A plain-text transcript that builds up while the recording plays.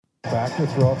Back to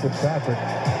throw Fitzpatrick.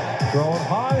 Throwing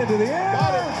high into the air.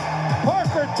 Got it.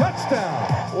 Parker,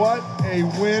 touchdown. What a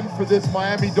win for this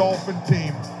Miami Dolphin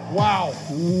team. Wow.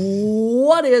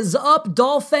 What is up,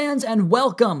 Dolphin fans, and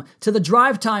welcome to the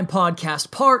Drive Time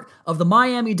Podcast, part of the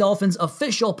Miami Dolphins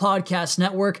official podcast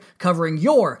network covering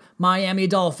your Miami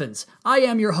Dolphins. I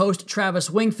am your host, Travis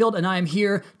Wingfield, and I am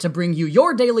here to bring you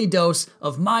your daily dose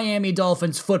of Miami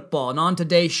Dolphins football. And on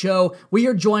today's show, we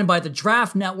are joined by the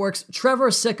Draft Network's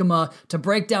Trevor Sikkema to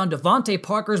break down Devontae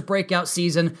Parker's breakout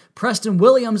season, Preston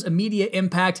Williams' immediate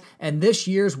impact, and this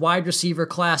year's wide receiver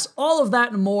class. All of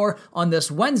that and more on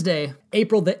this Wednesday,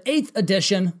 April the 8th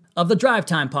edition of the Drive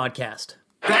Time Podcast.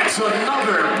 That's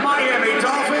another Miami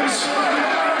Dolphins.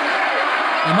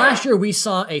 And last year, we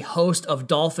saw a host of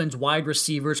Dolphins wide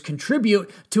receivers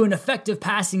contribute to an effective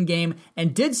passing game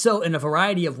and did so in a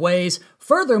variety of ways.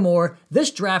 Furthermore,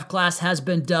 this draft class has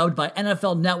been dubbed by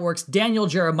NFL Network's Daniel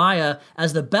Jeremiah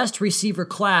as the best receiver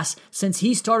class since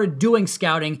he started doing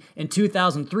scouting in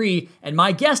 2003. And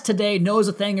my guest today knows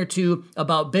a thing or two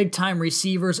about big-time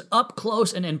receivers up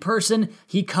close and in person.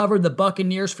 He covered the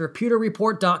Buccaneers for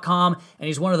PewterReport.com, and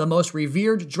he's one of the most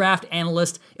revered draft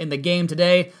analysts in the game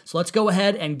today. So let's go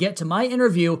ahead and get to my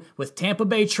interview with Tampa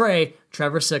Bay Trevor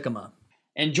Sikkema.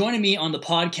 And joining me on the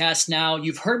podcast now,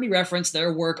 you've heard me reference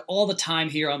their work all the time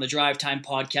here on the Drive Time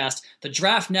Podcast, the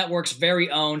Draft Network's very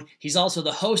own. He's also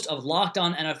the host of Locked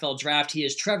On NFL Draft. He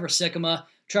is Trevor Sikkema.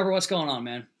 Trevor, what's going on,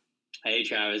 man? Hey,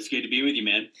 Travis. Good to be with you,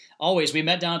 man. Always. We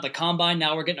met down at the Combine.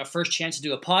 Now we're getting a first chance to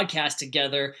do a podcast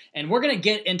together, and we're going to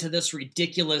get into this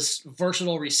ridiculous,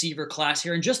 versatile receiver class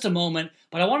here in just a moment,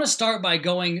 but I want to start by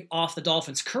going off the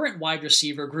Dolphins' current wide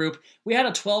receiver group. We had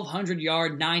a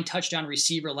 1,200-yard, 9-touchdown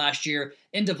receiver last year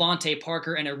in Devontae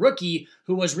Parker, and a rookie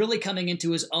who was really coming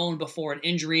into his own before an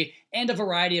injury, and a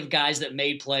variety of guys that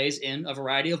made plays in a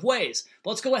variety of ways.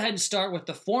 But let's go ahead and start with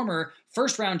the former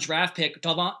first-round draft pick,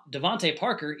 Devontae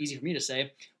Parker, easy for me to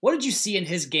say. What did you see in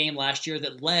his game last year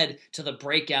that led to the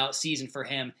breakout season for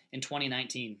him in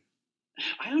 2019?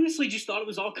 I honestly just thought it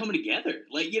was all coming together.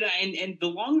 And the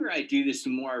longer I do this, the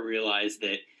more I realize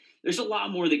that there's a lot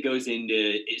more that goes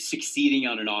into succeeding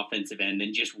on an offensive end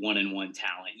than just one-on-one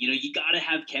talent. You got to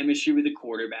have chemistry with the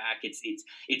quarterback.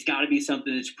 It's got to be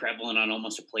something that's prevalent on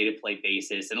almost a play-to-play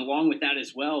basis. And along with that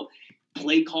as well,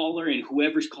 play caller and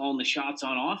whoever's calling the shots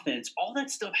on offense, all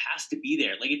that stuff has to be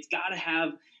there. It's got to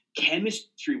have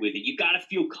chemistry with it. You've got to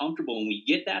feel comfortable. And when you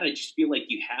get that, I just feel like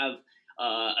you have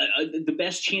the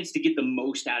best chance to get the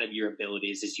most out of your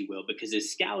abilities, as you will, because as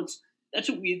scouts, that's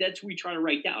what we try to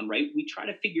write down, right? We try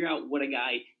to figure out what a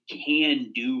guy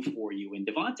can do for you. And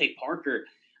Devontae Parker,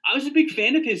 I was a big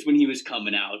fan of his when he was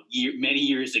coming out many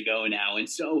years ago now. And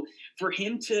so for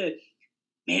him to,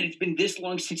 man, it's been this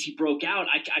long since he broke out.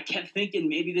 I kept thinking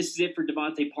maybe this is it for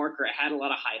Devontae Parker. I had a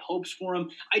lot of high hopes for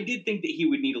him. I did think that he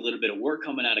would need a little bit of work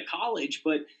coming out of college,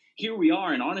 but here we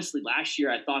are. And honestly, last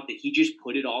year, I thought that he just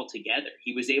put it all together.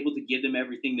 He was able to give them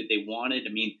everything that they wanted.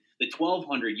 I mean, the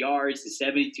 1,200 yards, the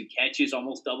 72 catches,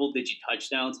 almost double-digit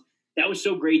touchdowns. That was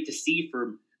so great to see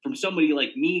from somebody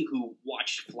like me who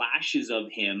watched flashes of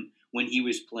him when he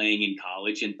was playing in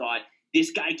college and thought,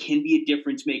 this guy can be a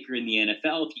difference maker in the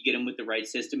NFL if you get him with the right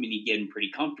system and you get him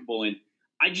pretty comfortable. And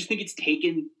I just think it's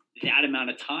taken that amount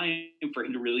of time for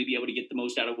him to really be able to get the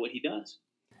most out of what he does.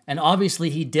 And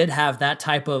obviously he did have that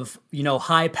type of,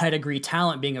 high pedigree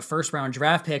talent being a first-round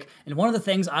draft pick. And one of the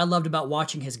things I loved about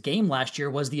watching his game last year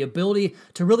was the ability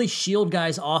to really shield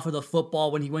guys off of the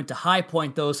football when he went to high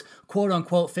point those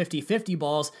quote-unquote 50-50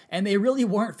 balls. And they really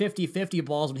weren't 50-50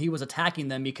 balls when he was attacking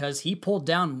them because he pulled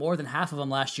down more than half of them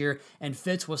last year, and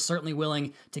Fitz was certainly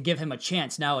willing to give him a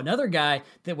chance. Now, another guy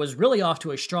that was really off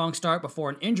to a strong start before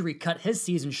an injury cut his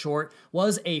season short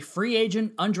was a free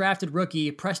agent, undrafted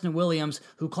rookie, Preston Williams,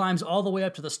 who climbs all the way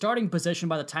up to the starting position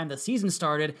by the time the season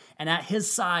started, and at his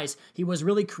size, he was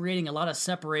really creating a lot of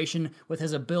separation with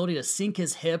his ability to sink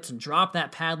his hips and drop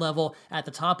that pad level at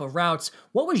the top of routes.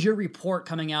 What was your report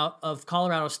coming out of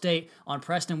Colorado State on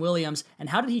Preston Williams, and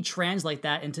how did he translate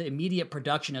that into immediate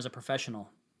production as a professional?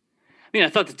 I mean, I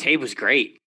thought the tape was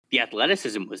great. The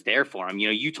athleticism was there for him.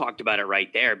 You talked about it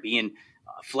right there, being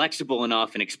flexible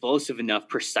enough and explosive enough,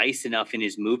 precise enough in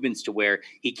his movements to where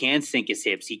he can sink his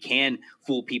hips. He can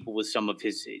fool people with some of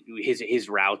his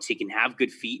routes. He can have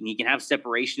good feet and he can have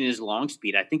separation in his long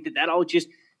speed. I think that all just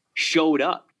showed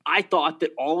up. I thought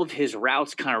that all of his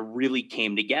routes kind of really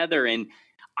came together, and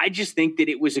I just think that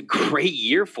it was a great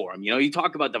year for him. You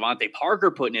talk about Devontae Parker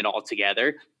putting it all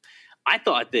together. I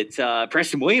thought that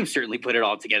Preston Williams certainly put it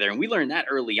all together, and we learned that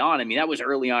early on. I mean, that was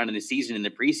early on in the season, in the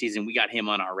preseason. We got him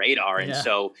on our radar, and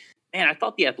so man, I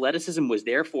thought the athleticism was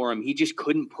there for him. He just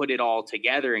couldn't put it all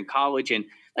together in college. And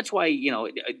that's why,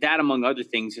 that among other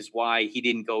things is why he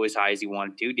didn't go as high as he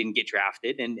wanted to, didn't get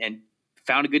drafted, and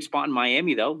found a good spot in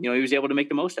Miami, though. He was able to make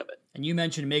the most of it. And you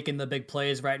mentioned making the big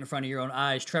plays right in front of your own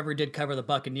eyes. Trevor did cover the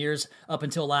Buccaneers up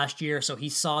until last year, so he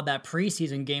saw that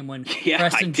preseason game when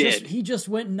Preston just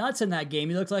went nuts in that game.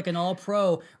 He looked like an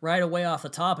all-pro right away off the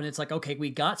top, and it's like, okay,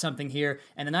 we got something here.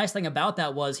 And the nice thing about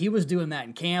that was he was doing that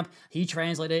in camp. He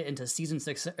translated it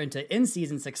into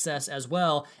in-season success as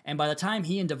well. And by the time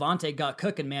he and Devontae got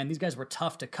cooking, man, these guys were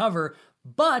tough to cover.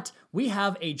 But we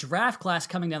have a draft class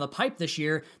coming down the pipe this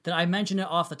year that I mentioned it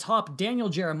off the top. Daniel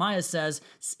Jeremiah says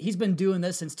he's been doing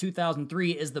this since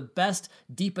 2003, is the best,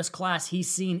 deepest class he's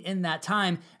seen in that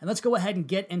time. And let's go ahead and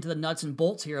get into the nuts and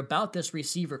bolts here about this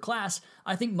receiver class.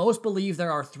 I think most believe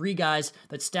there are 3 guys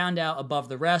that stand out above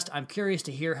the rest. I'm curious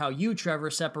to hear how you, Trevor,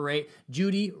 separate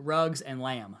Jeudy, Ruggs, and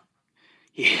Lamb.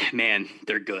 Yeah, man,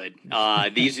 they're good.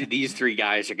 These 3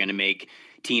 guys are going to make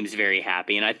teams very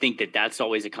happy. And I think that that's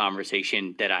always a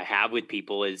conversation that I have with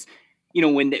people is,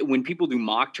 when people do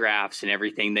mock drafts and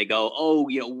everything, they go, oh,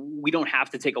 we don't have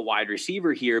to take a wide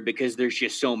receiver here because there's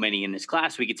just so many in this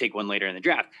class. We could take one later in the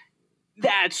draft.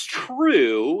 That's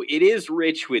true. It is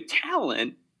rich with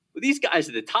talent. But these guys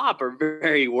at the top are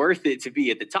very worth it to be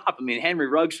at the top. I mean, Henry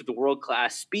Ruggs with the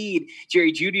world-class speed.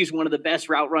 Jerry Jeudy is one of the best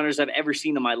route runners I've ever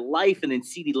seen in my life. And then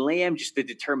CeeDee Lamb, just the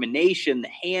determination, the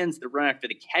hands, the run after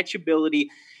the catch ability.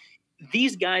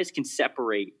 These guys can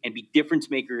separate and be difference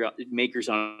makers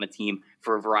on a team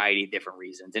for a variety of different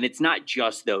reasons. And it's not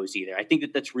just those either. I think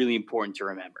that that's really important to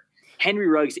remember. Henry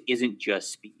Ruggs isn't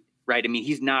just speed, right? I mean,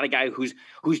 he's not a guy who's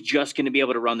just going to be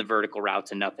able to run the vertical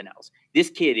routes and nothing else. This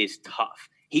kid is tough.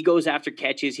 He goes after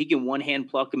catches. He can one-hand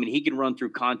pluck them, and he can run through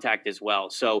contact as well.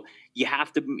 So you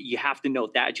have to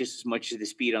note that just as much as the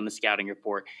speed on the scouting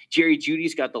report. Jerry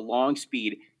Jeudy's got the long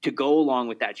speed to go along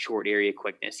with that short area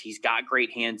quickness. He's got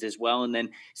great hands as well. And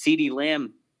then CeeDee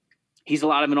Lamb, he's a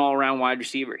lot of an all-around wide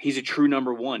receiver. He's a true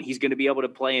number 1. He's going to be able to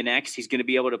play an X. He's going to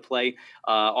be able to play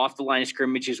off the line of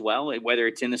scrimmage as well, whether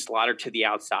it's in the slot or to the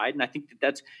outside. And I think that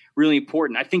that's really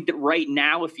important. I think that right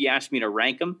now, if you ask me to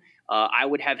rank them, I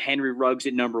would have Henry Ruggs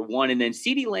at number 1. And then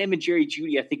CeeDee Lamb and Jerry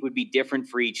Jeudy, I think, would be different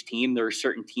for each team. There are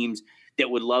certain teams that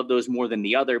would love those more than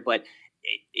the other, but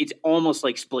it's almost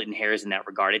like splitting hairs in that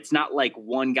regard. It's not like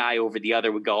one guy over the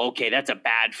other would go, okay, that's a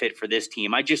bad fit for this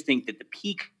team. I just think that the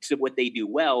peaks of what they do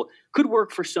well could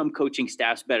work for some coaching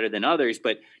staffs better than others,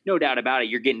 but no doubt about it,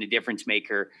 you're getting a difference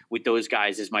maker with those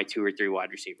guys as my 2 or 3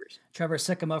 wide receivers. Trevor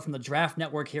Sikkema from the Draft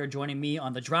Network here joining me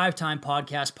on the Drive Time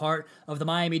podcast, part of the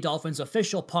Miami Dolphins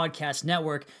official podcast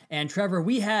network. And Trevor,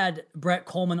 we had Brett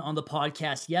Coleman on the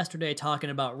podcast yesterday talking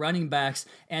about running backs,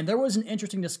 and there was an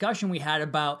interesting discussion we had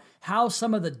about how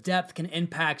some of the depth can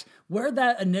impact where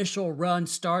that initial run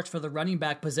starts for the running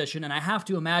back position. And I have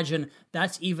to imagine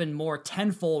that's even more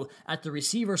tenfold at the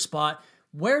receiver spot.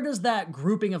 Where does that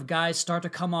grouping of guys start to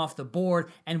come off the board?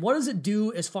 And what does it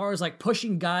do as far as like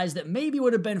pushing guys that maybe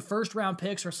would have been 1st-round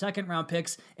picks or 2nd-round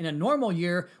picks in a normal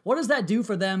year? What does that do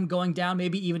for them going down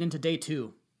maybe even into day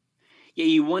 2? Yeah,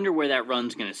 you wonder where that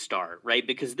run's going to start, right?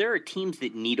 Because there are teams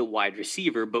that need a wide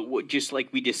receiver, but just like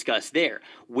we discussed there,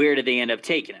 where do they end up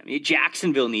taking him?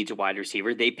 Jacksonville needs a wide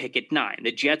receiver. They pick at 9.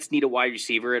 The Jets need a wide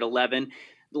receiver at 11.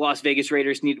 The Las Vegas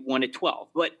Raiders need one at 12.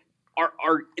 But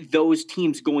are those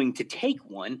teams going to take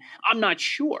one? I'm not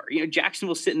sure.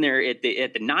 Jacksonville's sitting there at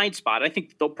the 9 spot. I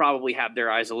think they'll probably have their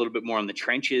eyes a little bit more on the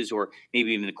trenches or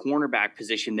maybe even the cornerback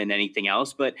position than anything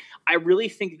else. But I really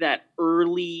think that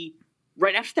early –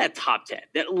 right after that top 10,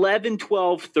 that 11,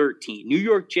 12, 13, New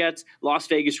York Jets, Las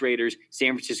Vegas Raiders,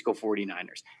 San Francisco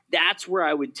 49ers. That's where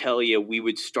I would tell you we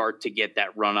would start to get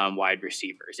that run on wide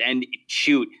receivers. And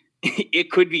shoot, it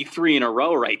could be 3 in a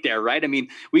row right there, right? I mean,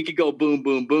 we could go boom,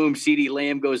 boom, boom. CeeDee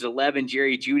Lamb goes 11,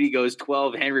 Jerry Jeudy goes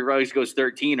 12, Henry Ruggs goes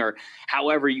 13, or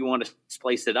however you want to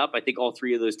splice it up. I think all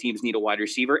 3 of those teams need a wide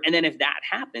receiver. And then if that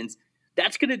happens,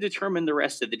 that's going to determine the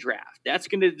rest of the draft. That's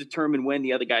going to determine when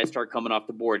the other guys start coming off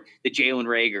the board. The Jalen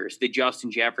Ragers, the Justin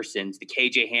Jeffersons, the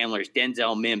KJ Handlers,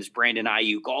 Denzel Mims, Brandon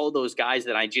Ayuk, all of those guys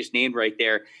that I just named right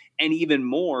there, and even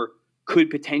more could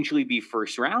potentially be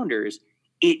 1st-rounders.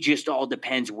 It just all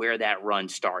depends where that run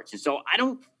starts. And so I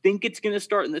don't think it's going to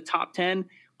start in the top 10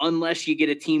 unless you get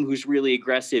a team who's really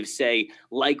aggressive, say,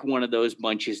 like one of those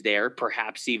bunches there,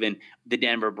 perhaps even the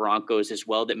Denver Broncos as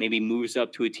well, that maybe moves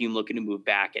up to a team looking to move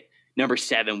back at number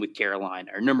 7 with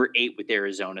Carolina or number 8 with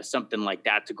Arizona, something like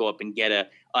that, to go up and get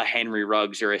a Henry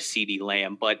Ruggs or a CeeDee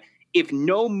Lamb. But if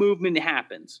no movement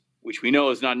happens, which we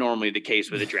know is not normally the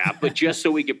case with a draft, but just so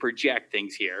we can project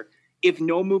things here, if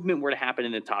no movement were to happen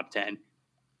in the top 10,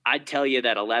 I'd tell you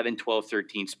that 11, 12,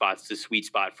 13 spots is the sweet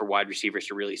spot for wide receivers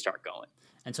to really start going.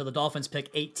 And so the Dolphins pick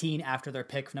 18 after their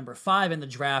pick number 5 in the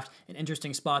draft. An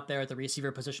interesting spot there at the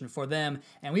receiver position for them.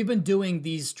 And we've been doing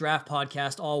these draft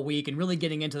podcasts all week and really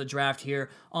getting into the draft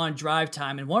here on Drive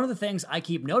Time. And one of the things I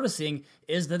keep noticing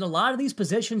is that a lot of these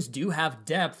positions do have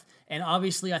depth. And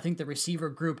obviously, I think the receiver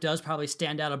group does probably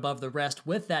stand out above the rest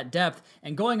with that depth.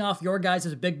 And going off your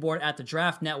guys' big board at the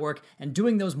Draft Network and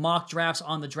doing those mock drafts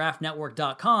on the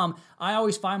draftnetwork.com, I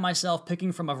always find myself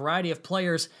picking from a variety of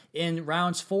players in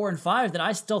rounds 4 and 5 that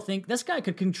I still think this guy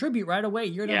could contribute right away,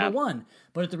 year number 1.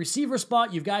 But at the receiver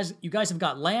spot, you guys have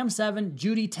got Lamb 7,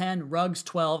 Judy 10, Ruggs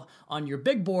 12 on your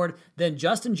big board. Then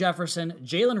Justin Jefferson,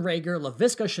 Jalen Reagor,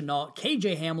 Laviska Shenault,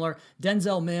 KJ Hamler,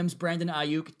 Denzel Mims, Brandon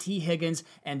Ayuk, T. Higgins,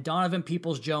 and Donovan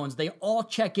Peoples-Jones. They all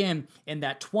check in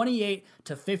that 28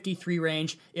 to 53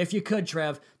 range. If you could,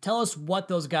 Trev, tell us what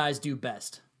those guys do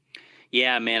best.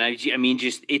 Yeah, man. I mean,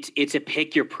 just it's a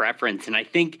pick your preference, and I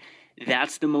think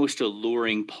that's the most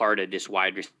alluring part of this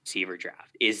wide receiver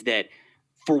draft is that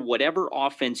for whatever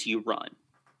offense you run,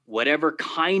 whatever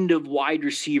kind of wide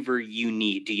receiver you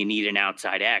need, do you need an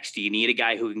outside X? Do you need a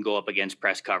guy who can go up against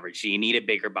press coverage? Do you need a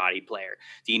bigger body player?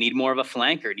 Do you need more of a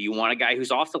flanker? Do you want a guy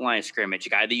who's off the line of scrimmage, a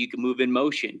guy that you can move in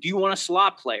motion? Do you want a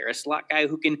slot player, a slot guy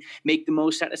who can make the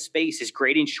most out of space, is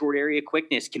great in short area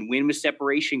quickness, can win with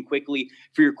separation quickly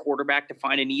for your quarterback to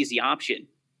find an easy option?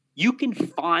 You can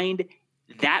find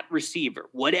that receiver,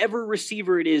 whatever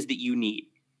receiver it is that you need,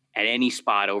 at any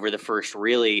spot over the first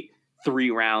really 3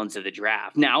 rounds of the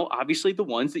draft. Now, obviously, the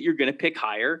ones that you're going to pick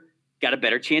higher got a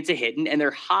better chance of hitting, and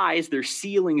their highs, their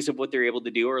ceilings of what they're able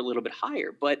to do are a little bit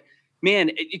higher. But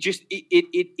man,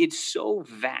 it's so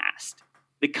vast,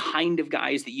 the kind of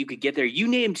guys that you could get there. You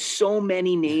named so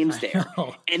many names there,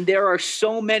 and there are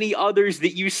so many others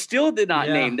that you still did not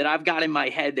name that I've got in my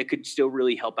head that could still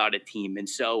really help out a team. And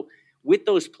so with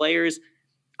those players,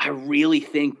 I really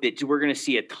think that we're going to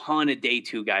see a ton of day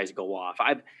 2 guys go off.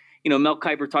 Mel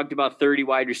Kiper talked about 30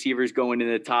 wide receivers going in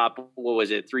the top,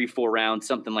 3-4 rounds,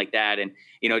 something like that. And,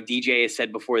 DJ has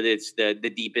said before that it's the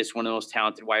deepest, one of the most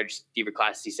talented wide receiver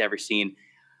classes he's ever seen.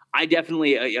 I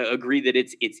definitely agree that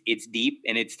it's deep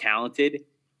and it's talented,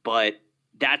 but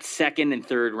that second and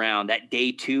third round, that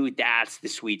day 2, that's the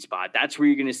sweet spot. That's where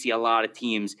you're going to see a lot of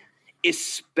teams,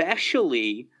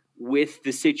 especially with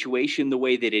the situation the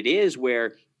way that it is,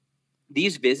 where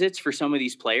these visits for some of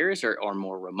these players are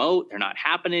more remote. They're not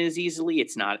happening as easily.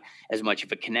 It's not as much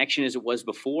of a connection as it was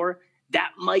before.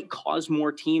 That might cause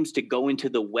more teams to go into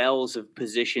the wells of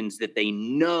positions that they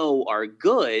know are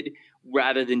good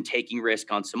rather than taking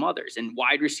risk on some others. And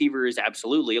wide receiver is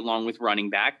absolutely, along with running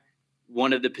back,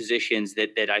 one of the positions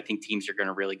that I think teams are going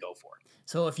to really go for.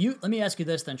 So let me ask you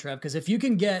this then, Trev, because if you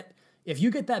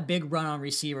get that big run on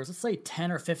receivers, let's say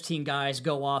 10 or 15 guys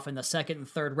go off in the second and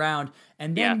third round,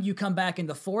 and then you come back in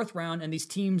the 4th round and these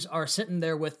teams are sitting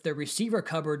there with their receiver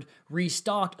cupboard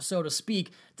restocked, so to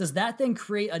speak, does that then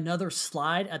create another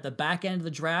slide at the back end of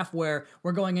the draft where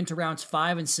we're going into rounds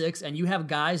 5 and 6 and you have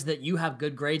guys that you have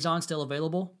good grades on still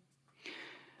available?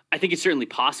 I think it's certainly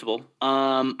possible.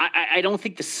 I don't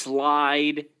think the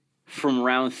slide from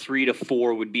round 3 to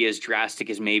 4 would be as drastic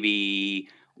as maybe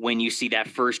when you see that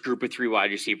first group of 3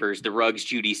 wide receivers, the Ruggs,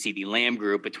 Judy, CeeDee Lamb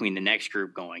group between the next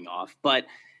group going off. But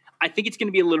I think it's going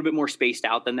to be a little bit more spaced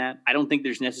out than that. I don't think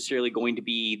there's necessarily going to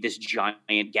be this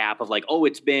giant gap of like, oh,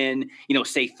 it's been,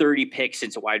 say 30 picks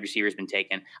since a wide receiver has been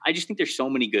taken. I just think there's so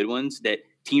many good ones that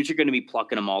teams are going to be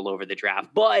plucking them all over the draft.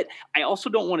 But I also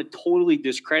don't want to totally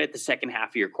discredit the second half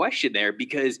of your question there,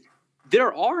 because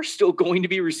there are still going to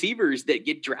be receivers that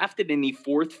get drafted in the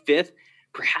 4th, 5th,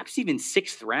 perhaps even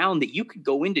 6th round that you could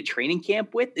go into training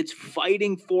camp with. It's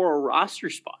fighting for a roster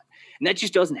spot. And that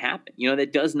just doesn't happen.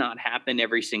 That does not happen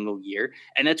every single year.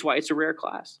 And that's why it's a rare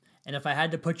class. And if I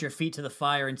had to put your feet to the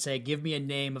fire and say, give me a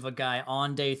name of a guy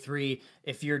on day 3,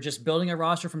 if you're just building a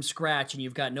roster from scratch and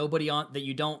you've got nobody on that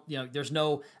you don't, there's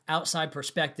no outside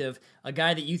perspective, a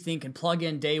guy that you think can plug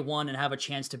in day 1 and have a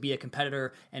chance to be a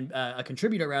competitor and a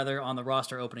contributor rather on the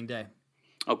roster opening day.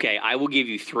 Okay, I will give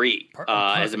you 3.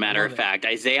 As a matter of fact,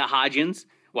 Isaiah Hodgins,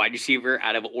 wide receiver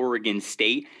out of Oregon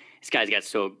State. This guy's got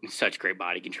such great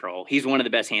body control. He's one of the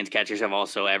best hands catchers I've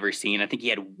also ever seen. I think he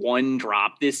had 1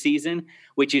 drop this season,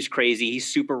 which is crazy. He's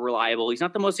super reliable. He's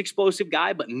not the most explosive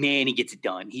guy, but man, he gets it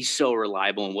done. He's so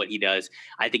reliable in what he does.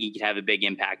 I think he could have a big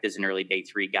impact as an early day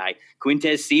 3 guy.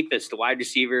 Quintez Cephas, the wide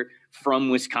receiver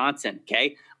from Wisconsin.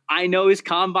 Okay. I know his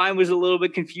combine was a little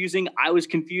bit confusing. I was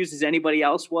confused as anybody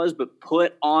else was, but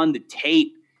put on the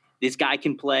tape. This guy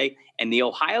can play. And the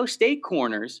Ohio State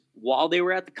corners, while they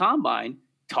were at the combine,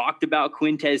 talked about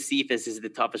Quintez Cephas as the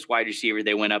toughest wide receiver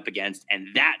they went up against, and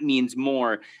that means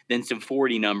more than some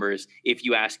 40 numbers, if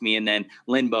you ask me. And then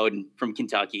Lynn Bowden from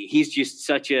Kentucky. He's just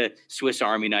such a Swiss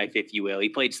Army knife, if you will. He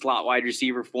played slot wide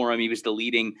receiver for him. He was the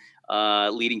leading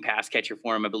pass catcher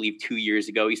for him, I believe, 2 years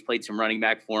ago. He's played some running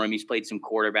back for him. He's played some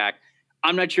quarterback.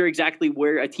 I'm not sure exactly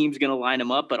where a team's going to line him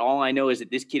up, but all I know is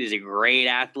that this kid is a great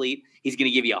athlete. He's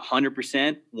going to give you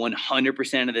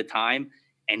 100% of the time.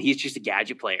 And he's just a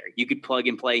gadget player. You could plug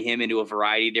and play him into a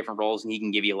variety of different roles, and he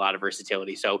can give you a lot of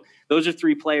versatility. So those are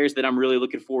 3 players that I'm really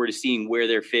looking forward to seeing where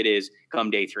their fit is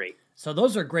come day 3. So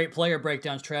those are great player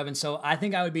breakdowns, Trev. And so I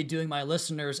think I would be doing my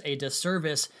listeners a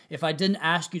disservice if I didn't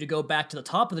ask you to go back to the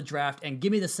top of the draft and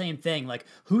give me the same thing. Like,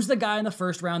 who's the guy in the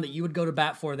first round that you would go to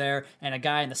bat for there, and a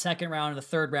guy in the second round and the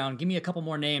third round? Give me a couple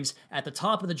more names at the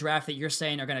top of the draft that you're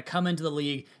saying are going to come into the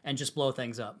league and just blow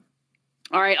things up.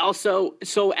 All right. Also,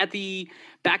 so at the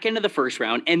back end of the first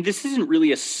round, and this isn't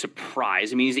really a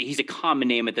surprise. I mean, he's a common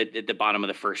name at the bottom of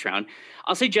the first round.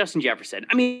 I'll say Justin Jefferson.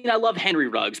 I mean, I love Henry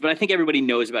Ruggs, but I think everybody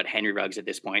knows about Henry Ruggs at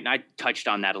this point. And I touched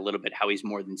on that a little bit, how he's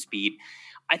more than speed.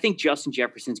 I think Justin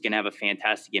Jefferson's going to have a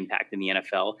fantastic impact in the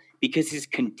NFL because his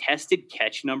contested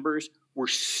catch numbers were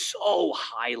so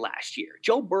high last year.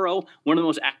 Joe Burrow, one of the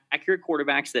most accurate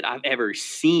quarterbacks that I've ever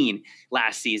seen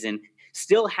last season,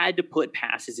 still had to put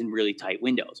passes in really tight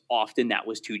windows. Often that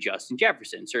was to Justin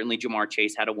Jefferson. Certainly Jamar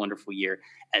Chase had a wonderful year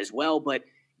as well, but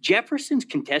Jefferson's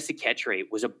contested catch rate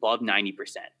was above 90%,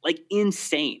 like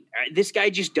insane. This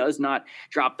guy just does not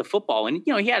drop the football. And,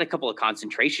 he had a couple of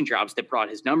concentration drops that brought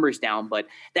his numbers down, but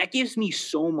that gives me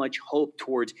so much hope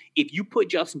towards if you put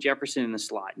Justin Jefferson in the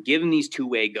slot and give him these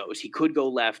two-way goes, he could go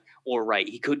left or right.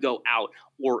 He could go out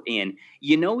or in.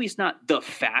 He's not the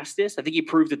fastest. I think he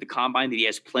proved at the combine that he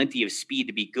has plenty of speed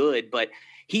to be good, but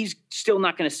he's still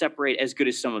not going to separate as good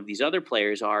as some of these other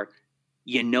players are.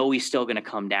 He's still going to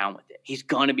come down with it. He's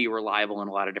going to be reliable in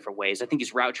a lot of different ways. I think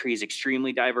his route tree is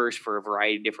extremely diverse for a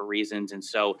variety of different reasons. And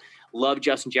so love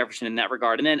Justin Jefferson in that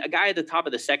regard. And then a guy at the top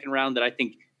of the second round that I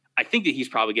think that he's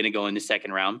probably going to go in the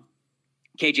second round,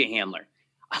 KJ Hamler.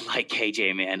 I like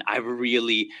KJ, man. I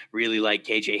really, really like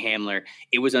KJ Hamler.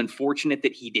 It was unfortunate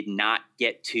that he did not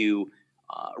get to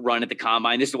run at the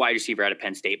combine. This is a wide receiver out of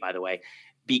Penn State, by the way,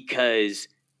 because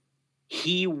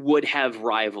he would have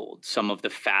rivaled some of the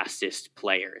fastest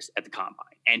players at the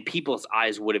combine, and people's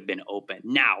eyes would have been open.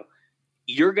 Now,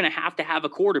 you're going to have a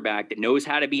quarterback that knows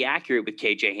how to be accurate with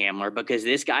KJ Hamler because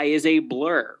this guy is a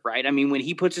blur, right? I mean, when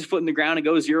he puts his foot in the ground and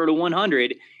goes 0 to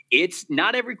 100, it's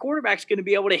not every quarterback's going to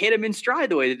be able to hit him in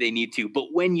stride the way that they need to. But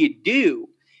when you do,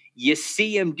 you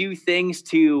see him do things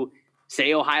to,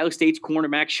 say, Ohio State's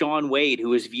cornerback Shaun Wade,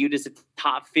 who is viewed as a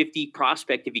top 50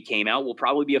 prospect if he came out, will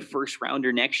probably be a first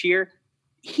rounder next year.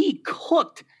 He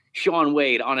cooked Shaun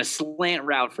Wade on a slant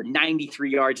route for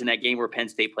 93 yards in that game where Penn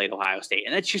State played Ohio State.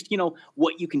 And that's just,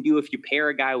 what you can do if you pair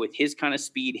a guy with his kind of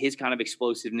speed, his kind of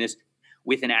explosiveness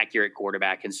with an accurate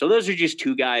quarterback. And so those are just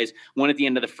 2 guys, one at the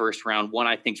end of the first round, one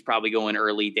I think is probably going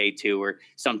early day 2 or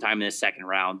sometime in the second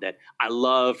round that I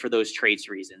love for those traits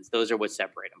reasons. Those are what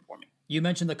separate them for me. You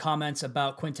mentioned the comments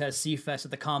about Quintez Cephas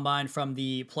at the combine from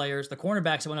the players, the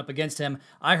cornerbacks that went up against him.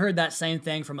 I heard that same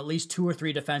thing from at least 2 or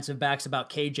 3 defensive backs about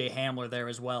KJ Hamler there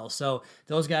as well. So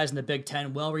those guys in the Big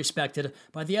Ten, well respected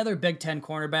by the other Big Ten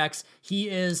cornerbacks. He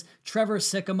is Trevor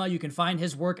Sikkema. You can find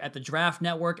his work at the Draft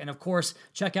Network. And of course,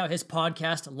 check out his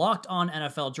podcast, Locked On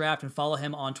NFL Draft, and follow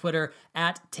him on Twitter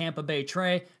at Tampa Bay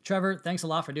Trey. Trevor, thanks a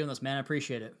lot for doing this, man. I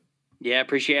appreciate it. Yeah,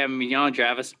 appreciate having me on,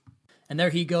 Travis. And there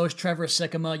he goes, Trevor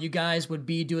Sikkema. You guys would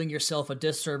be doing yourself a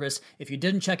disservice if you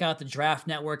didn't check out the Draft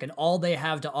Network and all they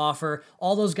have to offer.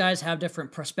 All those guys have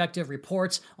different prospective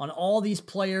reports on all these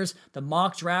players, the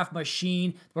mock draft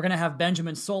machine. We're going to have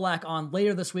Benjamin Solak on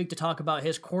later this week to talk about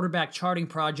his quarterback charting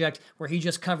project where he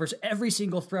just covers every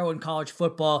single throw in college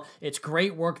football. It's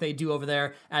great work they do over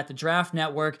there at the Draft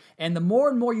Network. And the more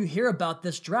and more you hear about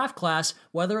this draft class,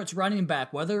 whether it's running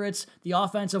back, whether it's the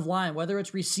offensive line, whether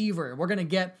it's receiver, we're going to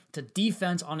get to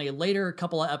defense on a later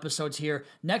couple of episodes here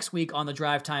next week on the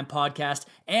Drive Time podcast.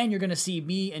 And you're going to see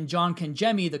me and John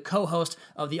Kangemi, the co-host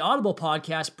of the Audible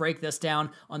podcast, break this down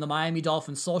on the Miami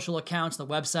Dolphins social accounts, the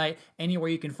website, anywhere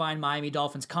you can find Miami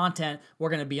Dolphins content. We're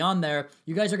going to be on there.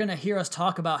 You guys are going to hear us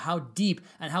talk about how deep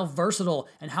and how versatile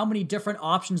and how many different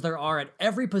options there are at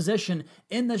every position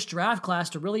in this draft class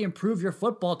to really improve your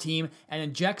football team and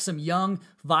inject some young,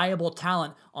 viable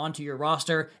talent onto your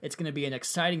roster. It's going to be an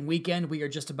exciting weekend. We are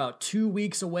just about 2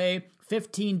 weeks away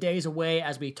 15 days away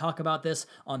as we talk about this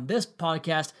on this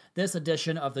podcast, this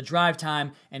edition of the Drive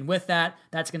Time. And with that,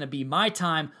 that's going to be my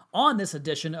time on this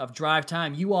edition of Drive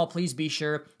Time. You all please be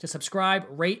sure to subscribe,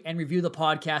 rate, and review the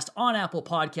podcast on Apple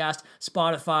Podcast,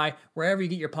 Spotify, wherever you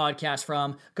get your podcast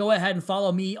from. Go ahead and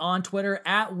follow me on Twitter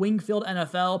at Wingfield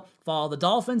NFL. Follow the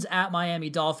Dolphins at Miami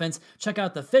Dolphins. Check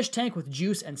out the Fish Tank with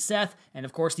Juice and Seth, and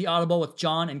of course the Audible with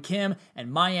John and Kim,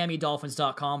 and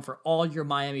MiamiDolphins.com for all your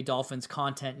Miami Dolphins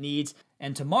content needs.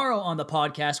 And tomorrow on the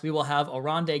podcast, we will have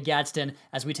Oronde Gadsden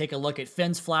as we take a look at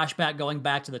Finn's flashback going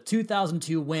back to the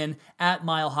 2002 win at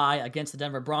Mile High against the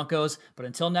Denver Broncos. But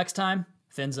until next time,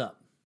 Fins up.